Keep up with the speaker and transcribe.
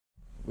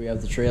we have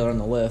the trailer and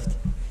the lift.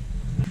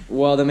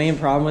 Well, the main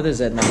problem with it is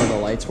that none of the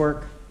lights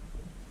work.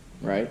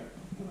 Right.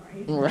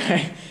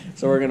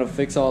 So we're gonna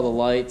fix all the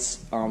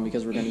lights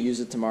because we're gonna use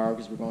it tomorrow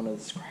because we're going to the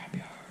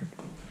scrapyard.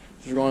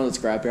 We're going to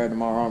the scrapyard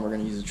tomorrow and we're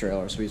gonna use the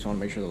trailer, so we just want to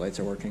make sure the lights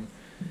are working.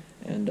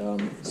 And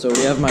so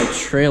we have my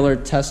trailer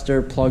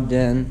tester plugged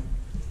in,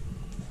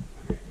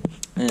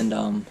 and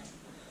I'll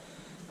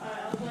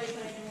play if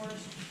anything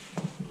works.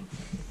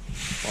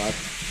 what?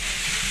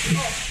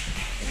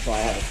 That's why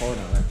I have a cord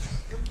on it.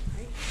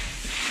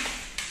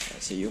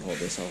 Alright, so you hold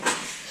this up.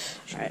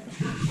 Alright,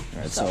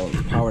 so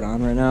it's powered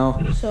on right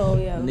now. So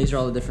yeah. And these are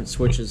all the different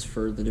switches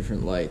for the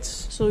different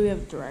lights. So we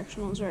have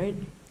directionals, right?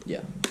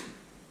 Yeah.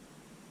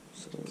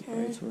 So the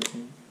lights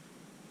working.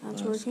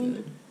 That's working.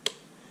 Good.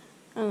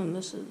 And then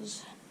this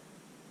is.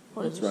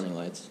 What It's is running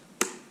lights.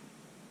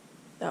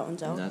 That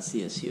one's out. And that's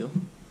the issue.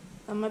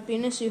 That might be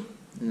an issue.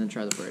 And then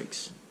try the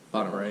brakes.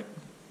 Bottom right.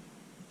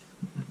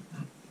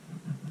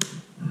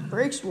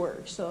 Brakes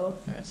work, so.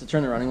 Alright, so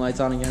turn the running lights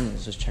on again.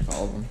 Let's just check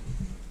all of them.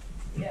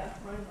 Yeah,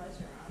 running lights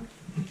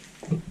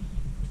are on.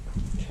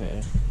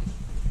 Okay.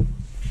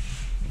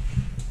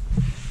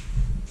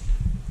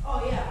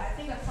 Oh yeah, I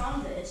think I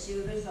found the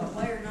issue. There's a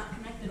wire not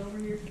connected over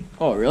here.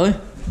 Oh, really?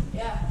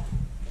 Yeah.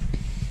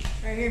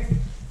 Right here.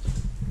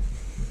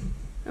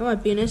 That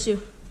might be an issue.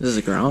 This is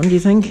a ground, do you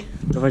think?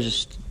 What if I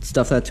just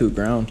stuff that to a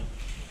ground?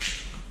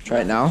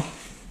 Try it now?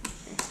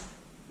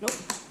 Nope.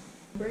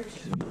 Brakes.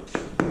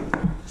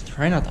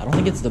 Try not to. I don't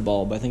think it's the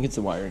bulb. I think it's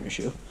the wiring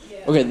issue.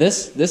 Yeah. Okay,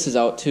 this is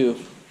out too.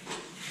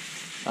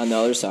 On the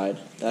other side.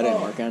 That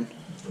didn't work in.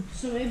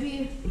 So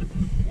maybe,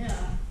 yeah.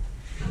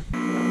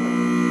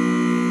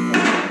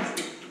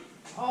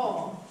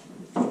 Oh.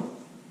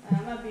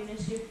 That might be an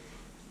issue.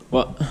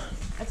 What?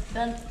 That's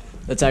bent.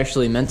 That's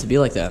actually meant to be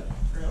like that.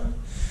 Really?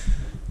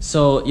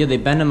 So, yeah, they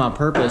bend them on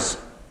purpose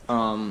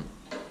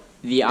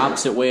the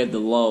opposite way of the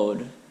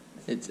load.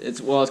 It's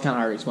kind of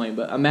hard to explain,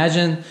 but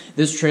imagine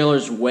this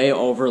trailer's way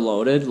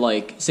overloaded.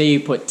 Like, say you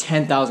put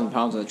 10,000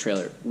 pounds on the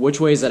trailer. Which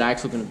way is that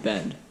axle going to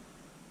bend?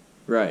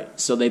 Right.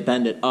 So they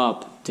bend it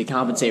up to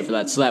compensate for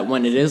that, so that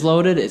when it is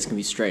loaded, it's going to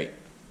be straight.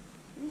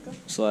 Okay.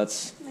 So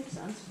that's... Makes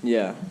sense.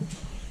 Yeah.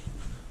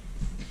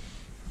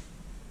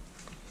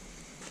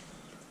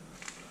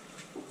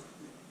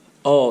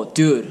 Oh,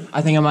 dude,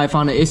 I think I might have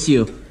found an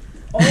issue.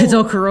 Oh. It's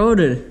all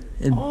corroded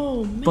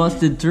and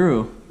busted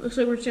through. Looks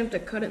like we're just going to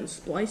have to cut it and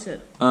splice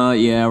it.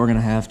 Yeah, we're going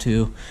to have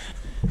to.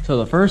 So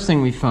the first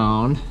thing we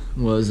found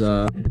was, there's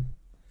a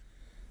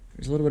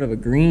little bit of a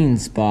green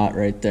spot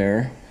right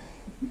there.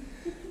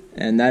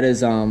 And that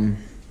is,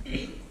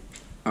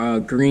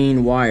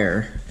 green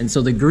wire. And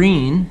so the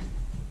green,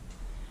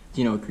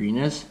 do you know what green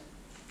is?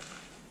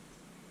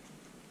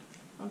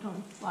 Don't tell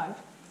me. Live.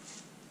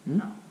 Hmm?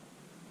 No.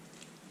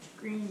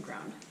 Green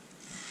ground.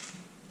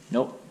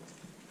 Nope.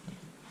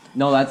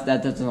 No, that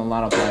doesn't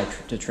allow to apply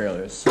to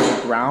trailers. So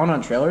the ground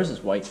on trailers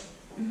is white.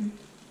 Mm-hmm.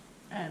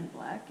 And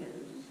black is...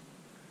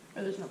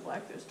 Or there's no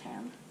black, there's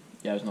tan.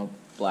 Yeah, there's no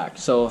black.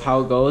 So how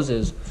it goes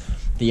is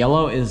the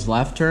yellow is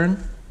left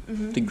turn,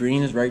 the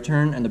green is right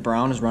turn, and the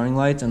brown is running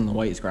lights, and the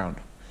white is ground.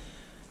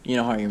 You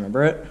know how you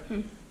remember it?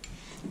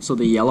 So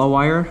the yellow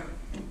wire...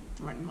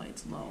 Running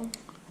lights low.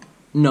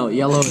 No,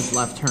 yellow is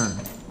left turn.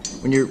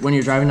 When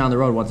you're driving down the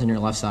road, what's on your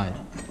left side?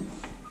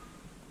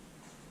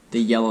 The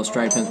yellow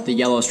stripe in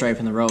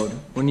the road.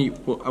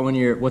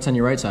 What's on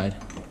your right side?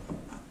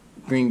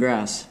 Green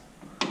grass.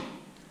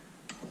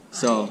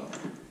 So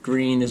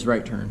green is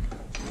right turn.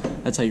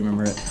 That's how you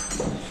remember it.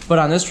 But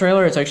on this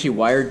trailer, it's actually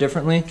wired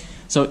differently.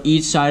 So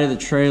each side of the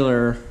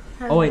trailer.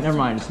 Oh wait, never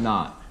mind. It's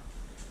not.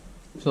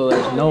 So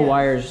there's no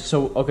wires.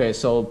 So okay,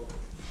 so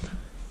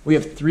we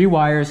have 3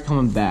 wires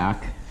coming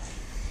back.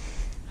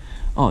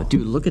 Oh,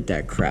 dude, look at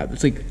that crap.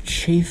 It's like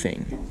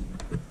chafing.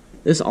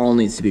 This all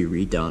needs to be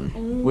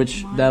redone,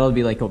 which that'll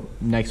be like a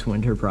next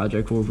winter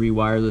project. We'll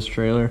rewire this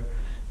trailer.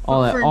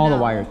 All the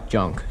wire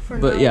junk.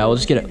 But yeah, we'll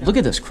just get it. Look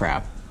at this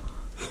crap.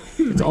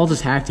 It's all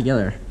just hacked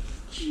together.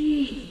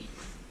 Gee.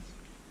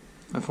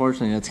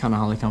 Unfortunately, that's kind of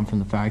how they come from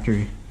the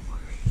factory.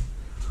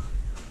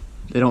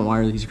 They don't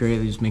wire these great.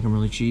 They just make them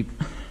really cheap.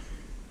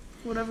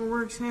 Whatever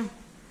works, man.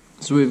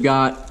 So we've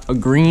got a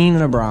green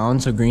and a brown.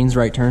 So green's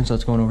right turn, so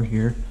it's going over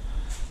here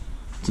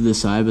to this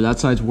side, but that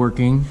side's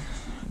working.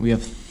 We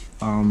have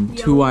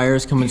 2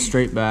 wires coming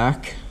straight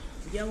back.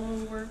 Yellow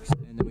works.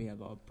 And then we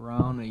have a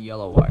brown and a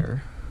yellow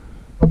wire.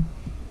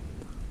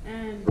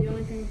 And the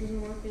only thing that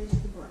doesn't work is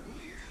the brown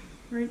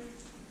wire, right?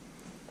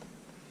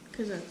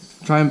 Because that's...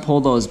 Try and pull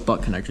those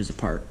butt connectors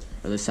apart.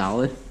 Are they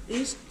solid?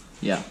 These?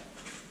 Yeah.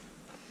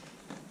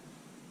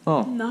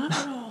 Oh. Not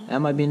at all. That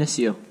might be an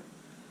issue.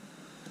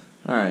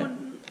 Alright.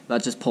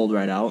 That just pulled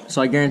right out.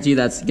 So I guarantee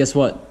guess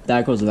what?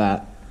 That goes to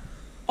that.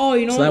 Oh,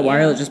 you know what? So that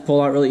wire that just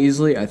pulled out really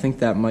easily, I think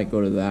that might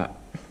go to that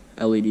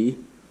LED.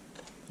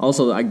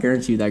 Also, I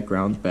guarantee you that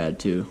ground's bad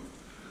too.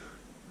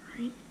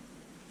 Right.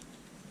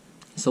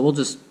 So we'll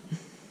just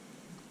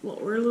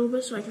lower a little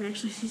bit so I can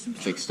actually see some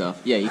fix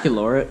stuff. Yeah, you can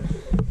lower it.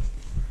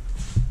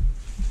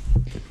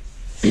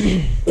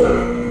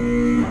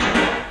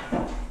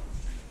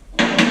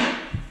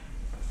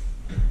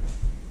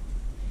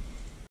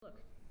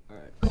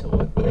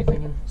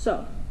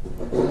 So,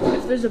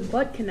 if there's a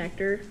butt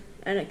connector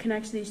and it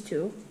connects these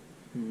two,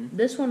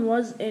 this one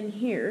was in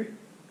here,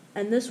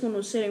 and this one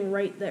was sitting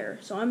right there.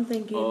 So I'm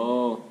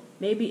thinking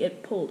maybe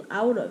it pulled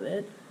out of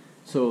it.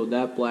 So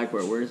that black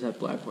wire, where does that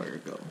black wire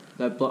go?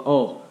 That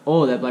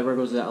that black wire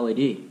goes to that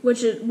LED.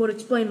 Which would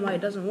explain why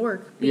it doesn't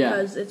work,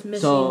 because it's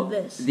missing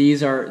this.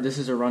 This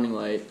is a running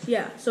light.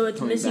 Yeah, so it's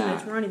missing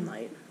its running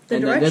light.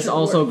 And then this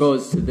also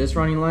goes to this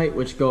running light,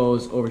 which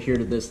goes over here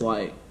to this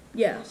light.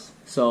 Yes.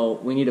 So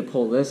we need to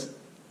pull this.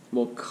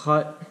 We'll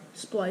cut.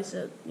 Splice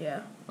it,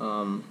 yeah.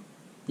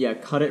 Yeah,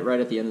 cut it right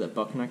at the end of that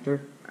butt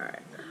connector. Alright,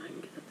 I can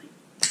get that thing.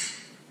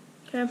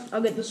 Okay, I'll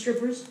get the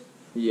strippers.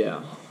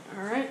 Yeah.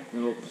 Alright.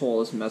 And we'll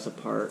pull this mess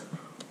apart.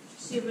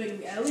 See if we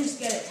can at least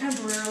get it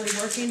temporarily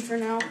working for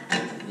now.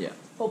 Yeah.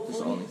 Hopefully.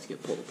 This all needs to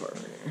get pulled apart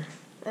right here.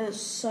 That is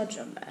such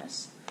a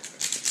mess.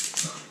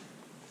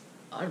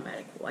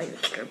 Automatic wire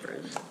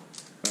strippers.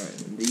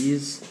 Alright, and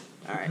these.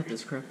 Alright. Cut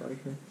this crap out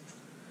of here.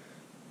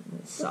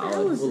 It's solid. What the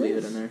hell is We'll leave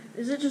this? it in there.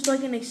 Is it just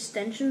like an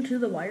extension to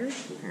the wires?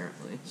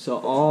 Apparently. So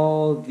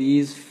all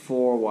these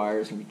 4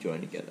 wires can be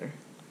joined together.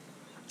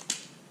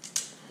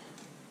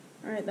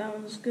 Alright, that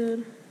one's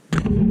good.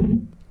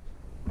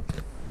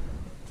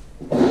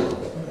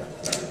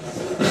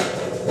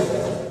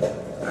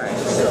 Alright,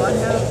 so I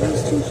have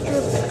these 2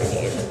 strips that I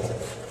need.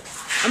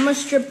 I'm gonna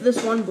strip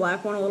this one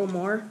black one a little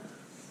more.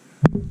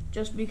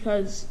 Just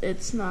because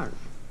it's not...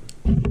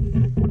 I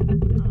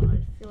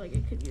feel like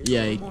it could use a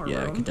little more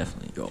room. It could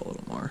definitely go a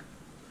little more.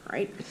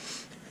 Right?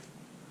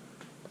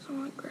 So I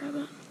want to grab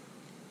it.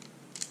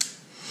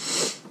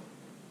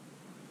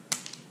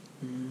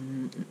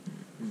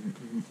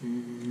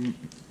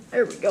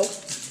 There we go. Get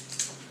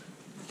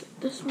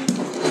this one.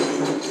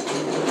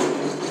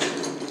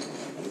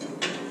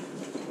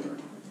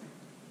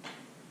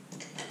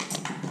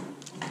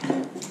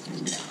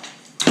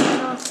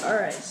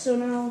 Alright, so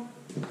now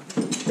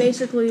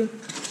basically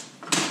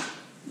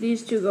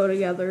these 2 go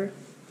together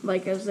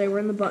like as they were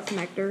in the butt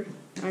connector,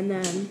 and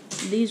then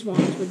these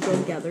ones would go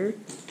together,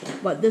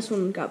 but this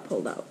one got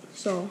pulled out.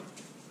 So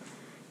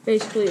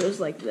basically it was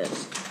like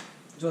this.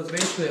 So it's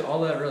basically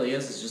all that really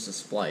is just a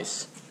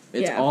splice.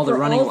 It's Yeah, all the for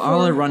running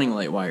all the running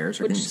light wires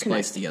are which going to is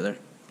splice connected. together.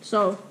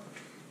 So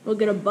we'll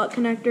get a butt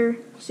connector,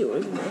 see what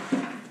we can do.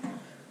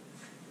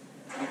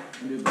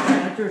 Do butt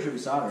connector or should we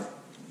solder?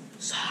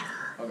 Solder.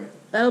 Okay.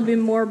 That'll be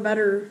more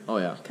better Oh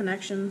yeah,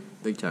 connection,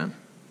 big time.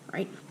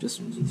 right? Just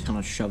kind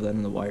of shove that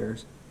in the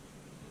wires.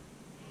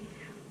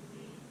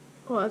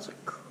 Oh, that's a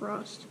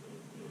crust.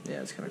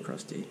 Yeah, it's kind of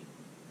crusty.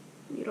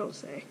 You don't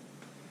say.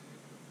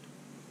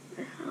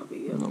 There, that'll be A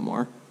good. little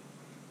more.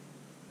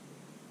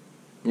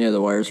 Yeah,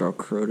 the wires are all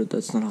corroded.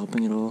 That's not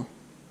helping at all.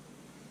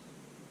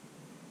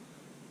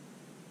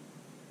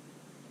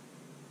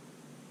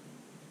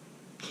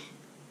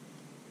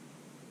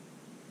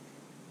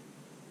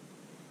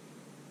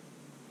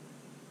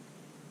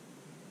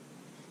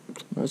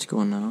 Where's it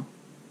going now?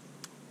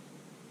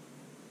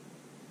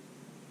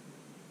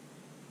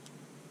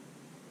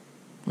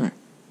 There,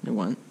 it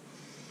went.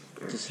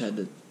 Just had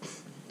to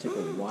take a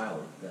while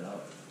to get that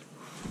out.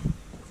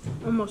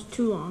 Almost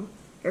too long.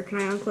 Here, can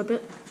I unclip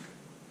it?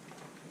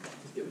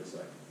 Just give it a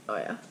sec. Oh,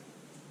 yeah.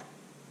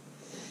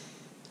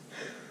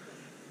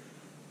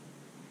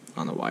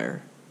 On the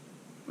wire.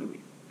 What do you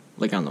mean?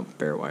 Like on the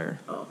bare wire.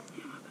 Oh,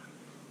 yeah, my bad.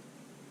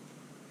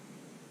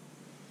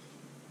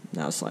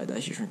 Now slide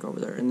that, you shrink over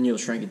there. And then you'll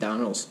shrink it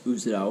down and it'll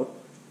ooze it out.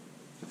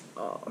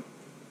 Oh.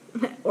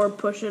 Or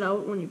push it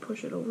out when you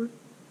push it over.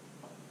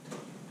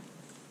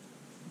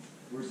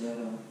 Where's that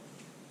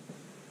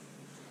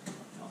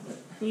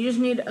You just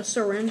need a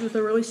syringe with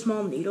a really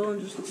small needle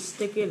and just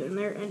stick it in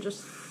there and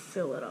just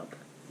fill it up.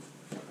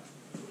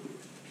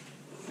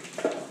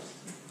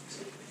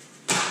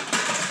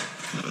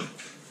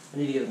 I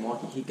need to get a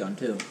wonky heat gun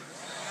too.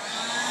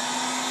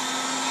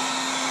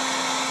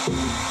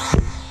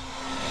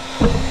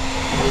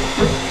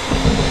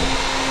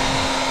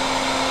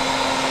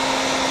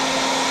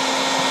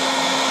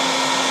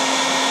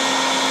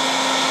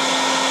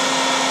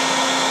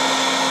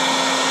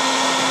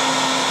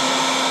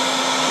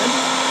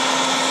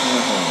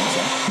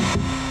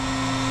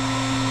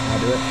 I'll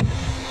do it.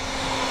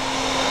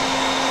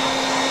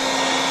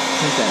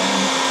 Take that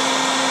in.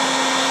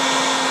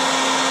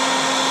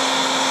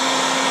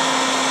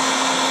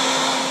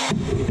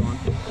 Keep going.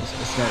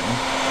 It's starting.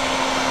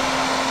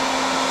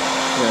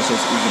 Yeah, so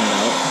it's easing it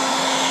out.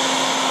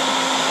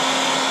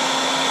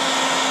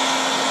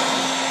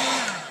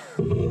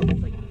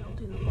 It's like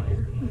melting the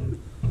wire.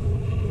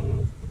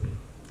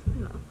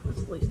 No,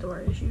 that's the least of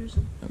our issues.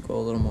 I'll go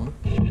a little more.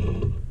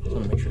 Just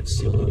want to make sure it's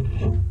sealed up. Alright,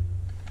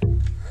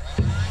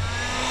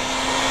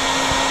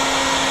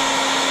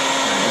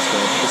 that's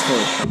good. It's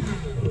fully shrunk.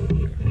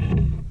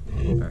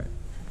 Alright.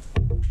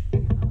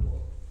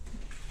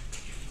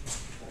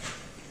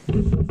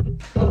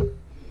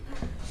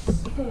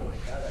 Oh my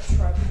god, that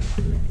tripod.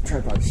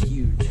 Tripod's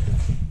huge.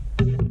 Test.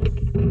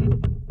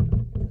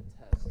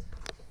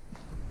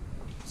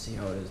 See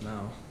how it is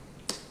now.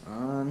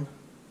 On.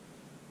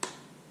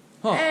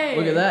 Oh, Hey.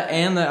 look at that.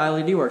 And the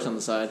LED works on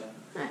the side.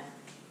 Hey.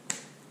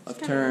 left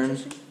Kinda turn,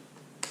 interesting.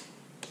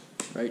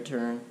 right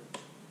turn,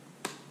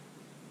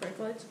 Brake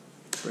lights.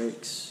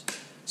 brakes.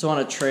 So on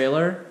a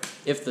trailer,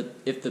 if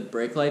the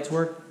brake lights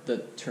work, the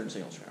turn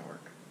signals are gonna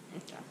work.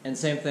 Okay. And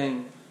same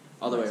thing,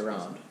 other way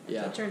around.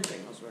 Yeah. The turn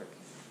signals work.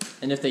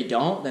 And if they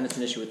don't, then it's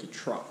an issue with the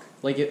truck.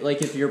 Like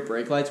if your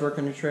brake lights work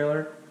on your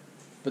trailer,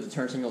 but the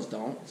turn signals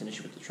don't, it's an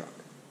issue with the truck.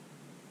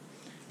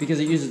 Because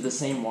it uses the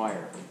same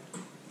wire.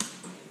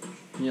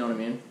 You know what I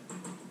mean?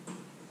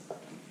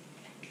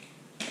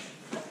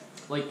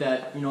 Like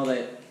that, you know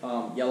that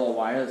yellow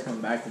wire that's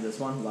coming back to this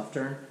one, left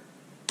turn.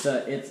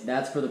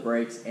 That's for the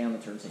brakes and the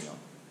turn signal.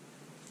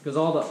 Because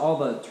all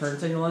the turn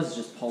signal is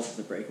just pulses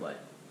the brake light.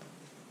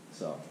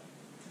 So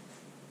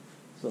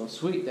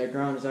sweet, that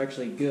ground is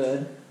actually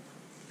good.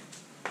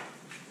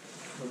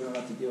 So we don't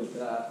have to deal with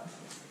that.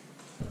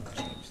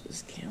 Change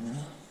this camera.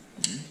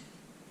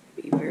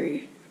 Be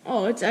very.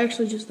 Oh, it's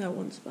actually just that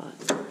one spot.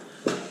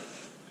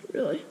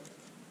 Really.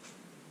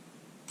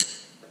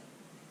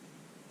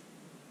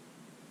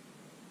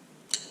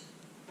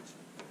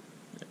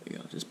 There we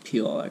go. Just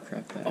peel all that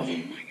crap back. Oh my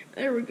god.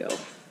 There we go.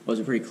 Was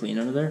it pretty clean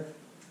under there?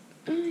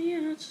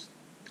 Yeah, it's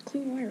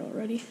clean wire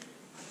already.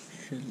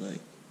 Should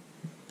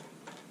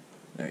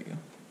there you go.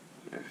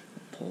 There.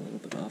 Pull a little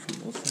bit off on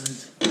both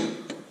sides.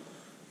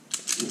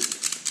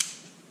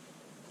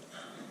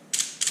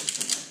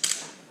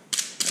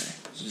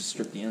 Just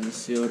strip the ends,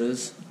 see how it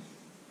is.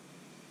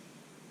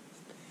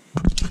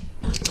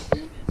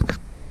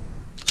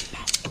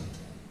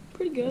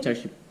 Pretty good. It's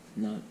actually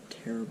not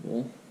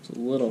terrible. It's a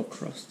little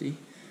crusty,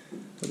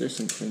 but there's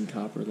some clean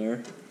copper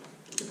there.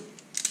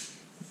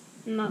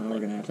 Not And we're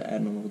like gonna have to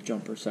add in a little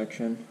jumper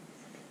section.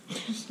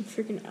 some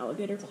freaking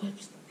alligator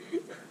clips.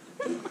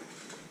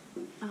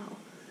 Ow.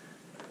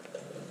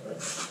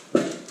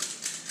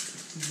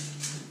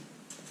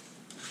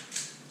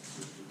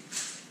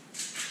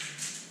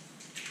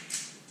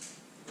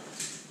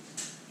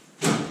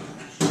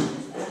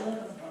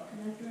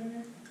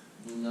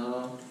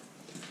 No.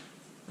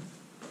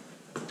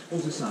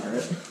 We'll just solder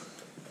it.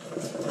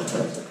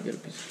 Get a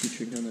piece of heat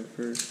shrink down there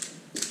first.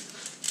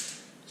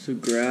 So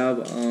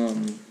grab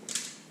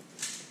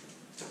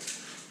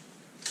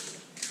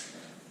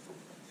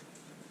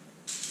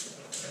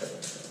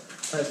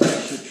that's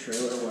actually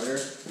trailer wire.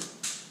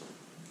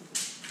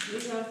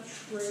 We got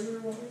trailer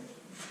wire.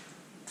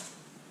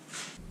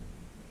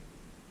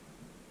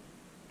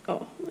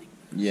 Oh, like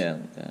Yeah,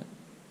 like that.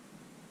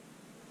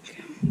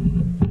 okay.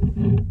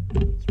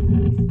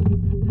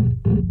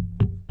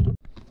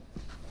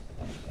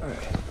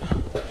 Alright.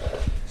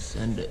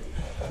 Send it.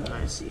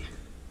 I see.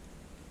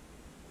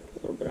 A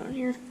little bit on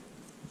here.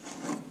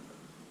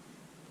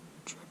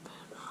 Drip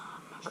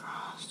it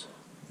across.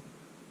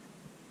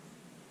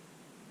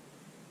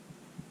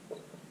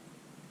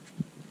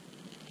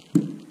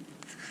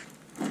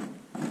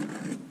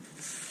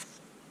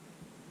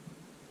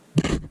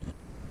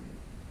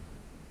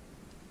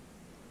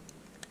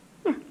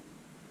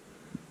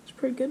 It's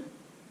pretty good.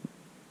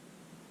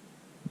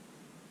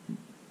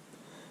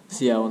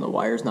 See how when the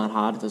wire's not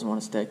hot, it doesn't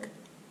want to stick?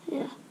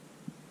 Yeah.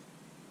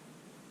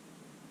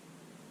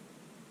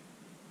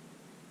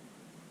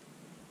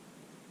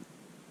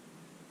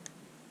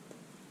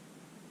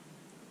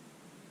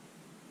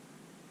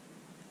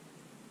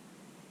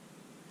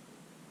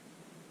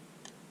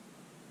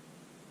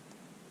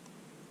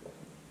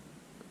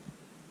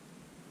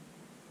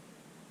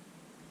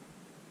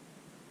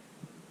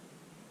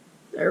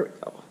 There we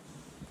go.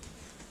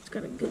 It's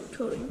got a good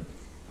coating.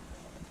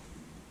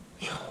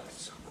 Yo,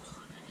 it's so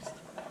cool.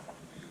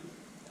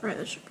 Alright,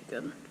 that should be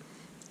good.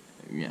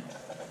 Yeah.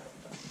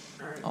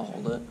 Alright. I'll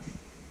hold it.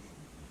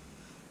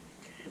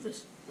 Okay,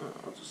 this.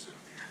 I'll just.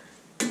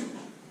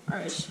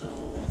 Alright,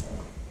 so.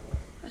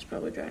 That's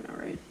probably dry now,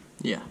 right?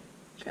 Yeah.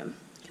 Okay,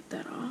 get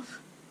that off.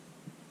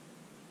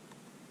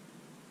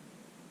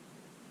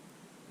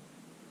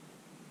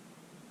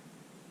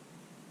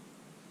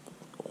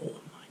 Oh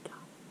my god.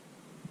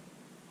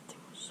 That thing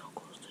was so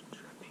close to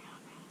dripping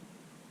on me.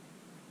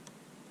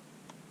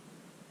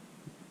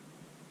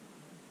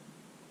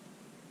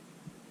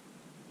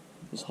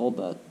 Just hold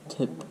that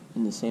tip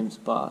in the same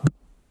spot.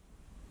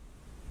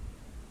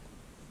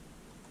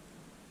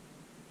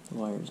 The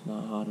wire's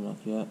not hot enough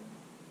yet.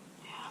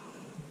 Yeah.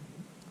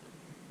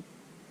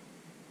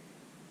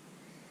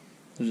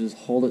 So just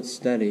hold it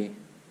steady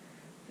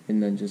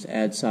and then just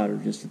add solder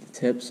just at the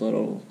tip so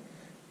it'll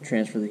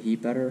transfer the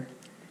heat better.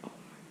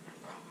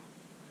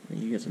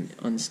 You got some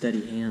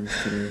unsteady hands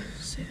today.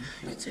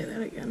 You could say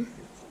that again.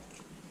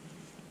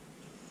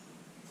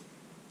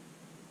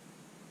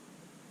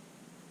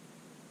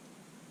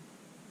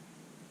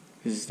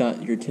 Because it's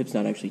not, your tip's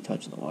not actually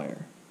touching the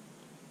wire.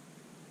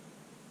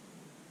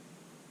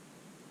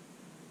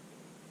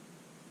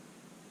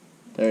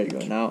 There you go.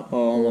 Now,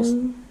 almost.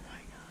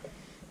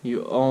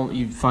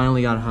 You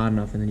finally got it hot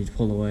enough, and then you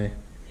pulled away.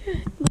 Yeah,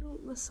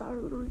 the solder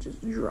literally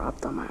just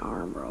dropped on my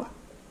arm, bro.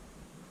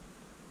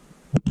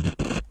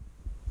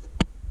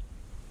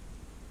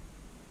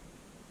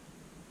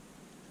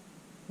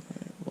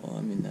 Well,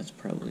 I mean that's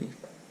probably.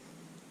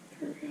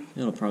 There we go.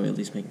 It'll probably at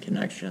least make a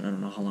connection. I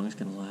don't know how long it's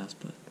gonna last,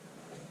 but.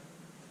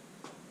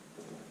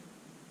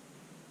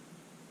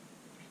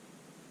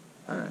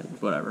 Alright,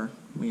 whatever.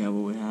 We have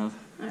what we have.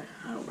 Alright,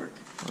 that'll work.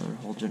 Whether it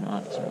holds or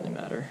not, doesn't really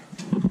matter.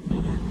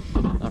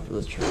 Not for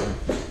this trailer.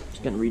 It's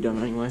getting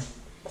redone anyway.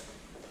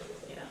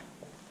 Yeah.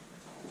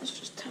 It's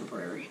just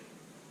temporary.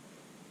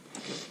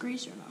 Get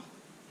greaser now.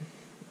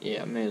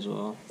 Yeah, may as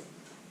well.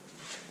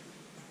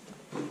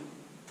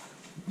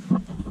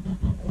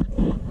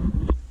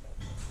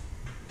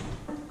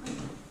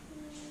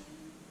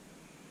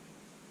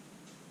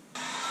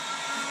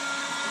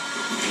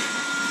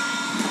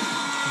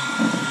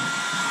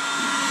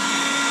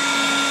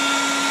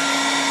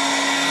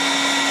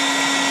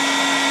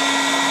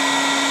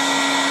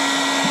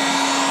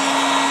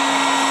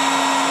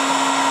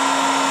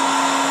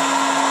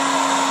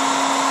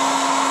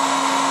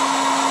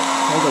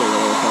 Hold it a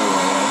little further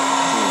away.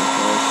 It's a little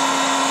close.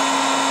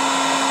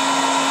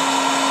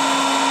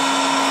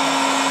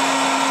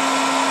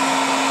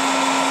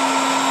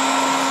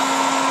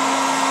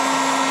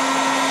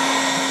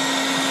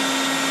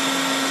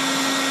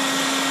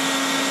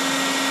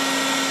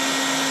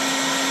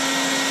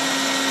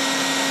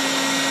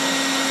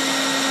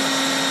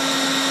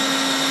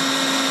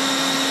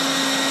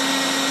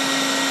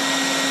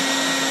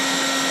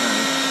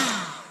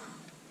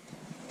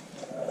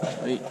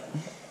 Sweet.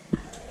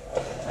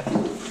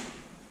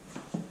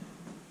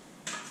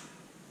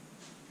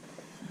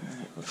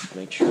 Let's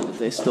make sure that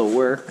they still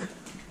work. No,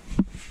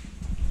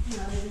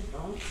 they just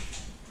don't.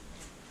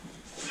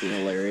 It'd be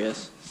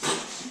hilarious. So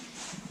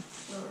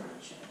we're gonna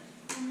check.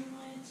 Warning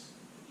lights.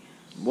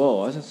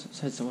 Whoa, I just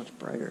said so much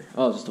brighter.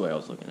 Oh, it's just the way I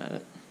was looking at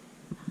it.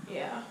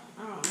 Yeah,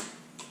 I don't know.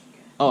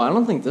 Oh, I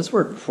don't think this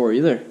worked before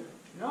either.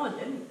 No, it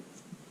didn't.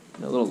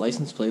 That little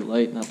license plate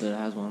light, not that it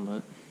has one,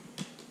 but.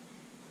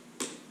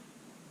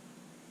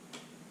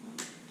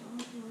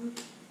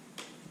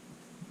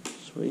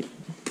 Sweet.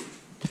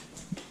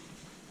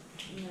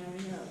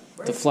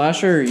 The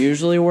flasher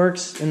usually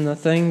works in the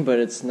thing, but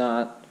it's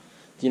not.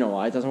 Do you know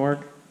why it doesn't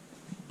work?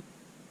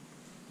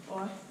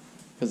 Why?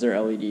 Because they're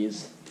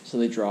LEDs, so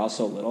they draw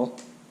so little.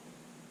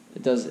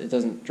 It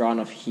doesn't draw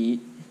enough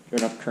heat or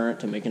enough current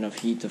to make enough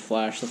heat to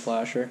flash the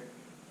flasher.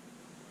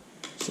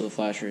 So the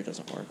flasher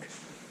doesn't work.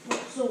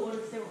 So what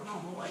if they were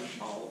on the light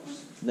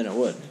bulbs? Then it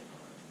would.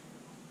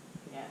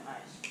 Yeah,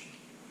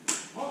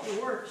 nice. Well,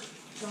 it works.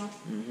 So.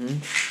 Mm-hmm.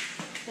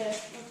 Okay,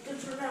 that's good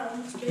for now.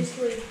 It's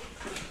basically.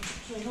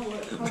 So you know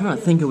what? I'm trying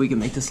to think if we can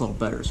make this a little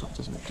better so it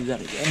doesn't do that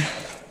again.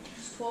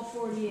 It's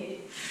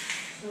 12:48.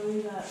 So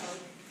we got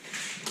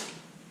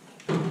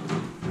like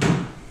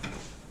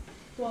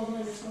 12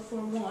 minutes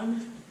before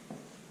 1.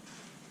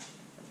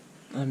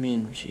 I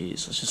mean,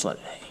 jeez, let's just let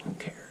it hang. Who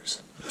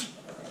cares?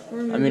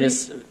 Remember, I mean,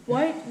 it's.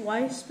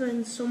 why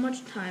spend so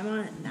much time on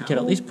it now? You could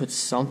at least put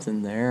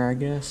something there, I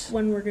guess.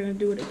 when we're gonna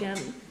do it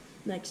again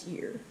next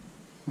year.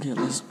 You could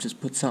at least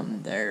just put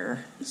something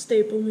there. A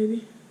staple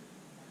maybe.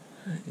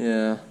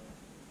 Yeah.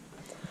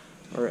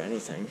 Or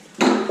anything.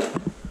 Dude,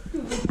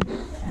 what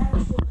the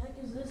actual heck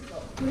is this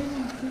though?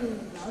 Two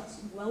nuts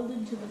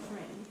welded to the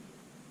frame.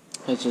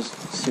 It's just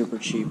super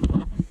cheap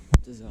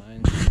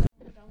design.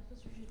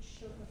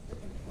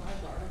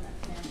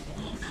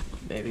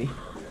 Baby.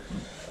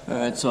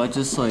 Alright, so I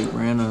just like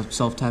ran a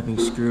self-tapping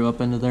screw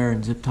up into there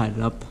and zip tied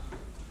it up.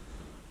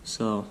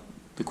 So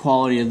the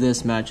quality of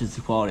this matches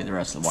the quality of the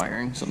rest of the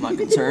wiring, so I'm not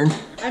concerned.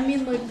 I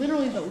mean, like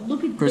literally though, look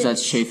at this. Of course,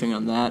 that's chafing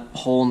on that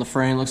hole in the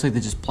frame. Looks like they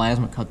just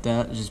plasma cut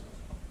that. It just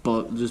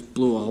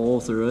blew a hole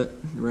through it.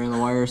 Ran the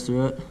wires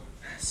through it.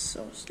 That's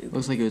so stupid.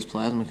 Looks like it was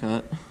plasma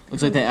cut.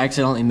 Looks like they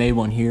accidentally made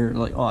one here.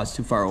 Like, oh, it's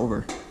too far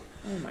over.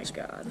 Oh my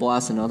god.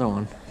 Blast another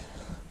one.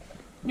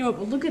 No,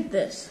 but look at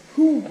this.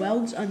 Who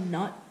welds a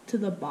nut to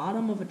the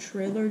bottom of a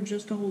trailer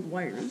just to hold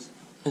wires?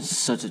 It's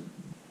such a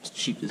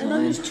cheap design. And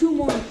then there's two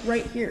more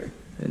right here.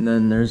 And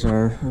then there's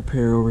our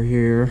repair over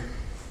here.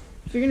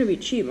 If you're gonna be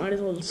cheap, might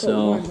as well just put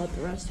one and let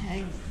the rest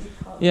hang.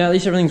 Yeah, at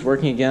least everything's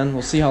working again.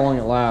 We'll see how long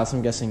it lasts.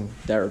 I'm guessing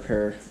that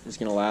repair is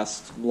going to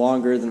last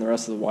longer than the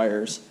rest of the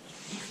wires.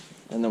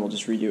 And then we'll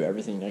just redo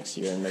everything next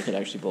year and make it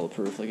actually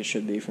bulletproof like it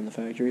should be from the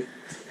factory.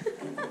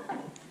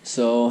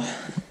 So,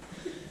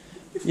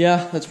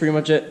 yeah, that's pretty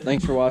much it.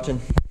 Thanks for watching.